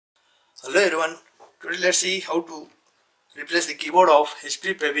Hello everyone, today let's see how to replace the keyboard of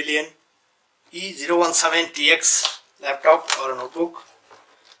HP Pavilion E017TX laptop or notebook.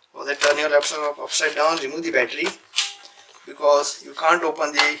 For that, turn your laptop upside down, remove the battery because you can't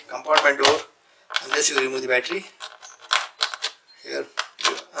open the compartment door unless you remove the battery. Here,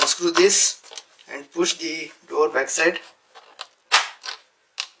 you unscrew this and push the door backside.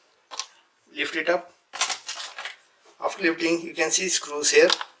 Lift it up. After lifting, you can see screws here.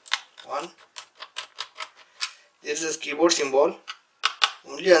 One. There is a keyboard symbol.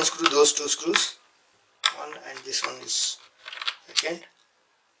 Only unscrew those two screws. One and this one is second.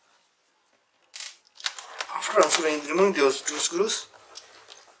 After unscrewing, removing those two screws,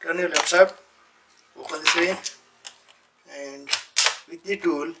 turn your laptop, open this way, and with the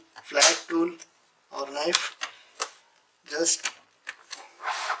tool, flat tool or knife, just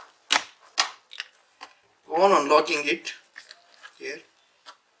go on unlocking it here.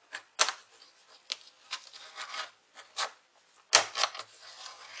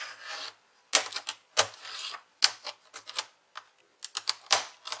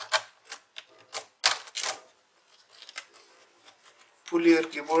 Pull your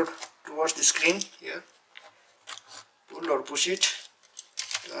keyboard towards the screen here. Pull or push it.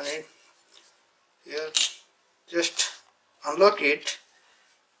 Turn it here. Just unlock it.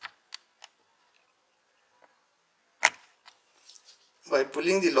 By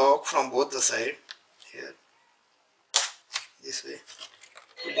pulling the lock from both the sides here. This way.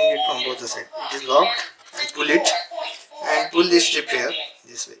 Pulling it from both the sides. It is locked and pull it and pull this strip here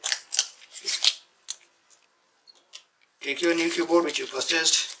this way. Take your new keyboard which you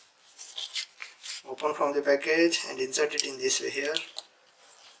purchased, open from the package and insert it in this way here.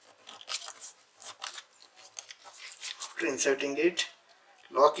 After inserting it,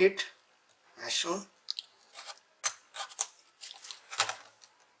 lock it as shown.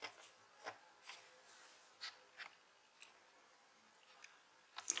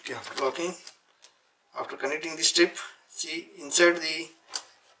 Okay, after locking, after connecting the strip, see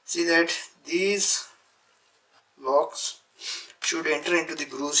that these locks should enter into the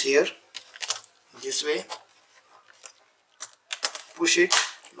grooves here this way. Push it,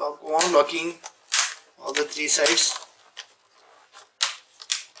 go on locking all the three sides.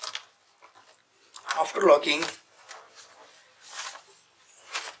 After locking,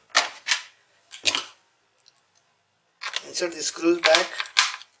 insert the screws back.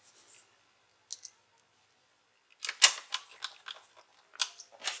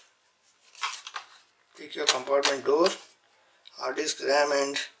 Take your compartment door, hard disk, RAM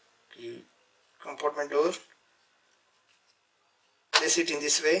and compartment door. Place it in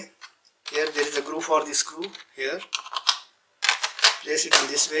this way. Here there is a groove for the screw here. Place it in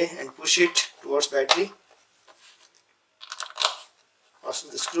this way and push it towards battery.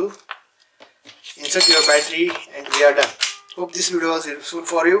 Fasten the screw. Insert your battery and we are done. Hope this video was useful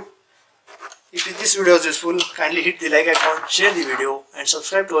for you. If this video was useful, kindly hit the like icon, share the video and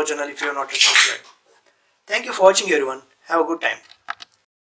subscribe to our channel if you are not yet subscribed. Thank you for watching everyone. Have a good time.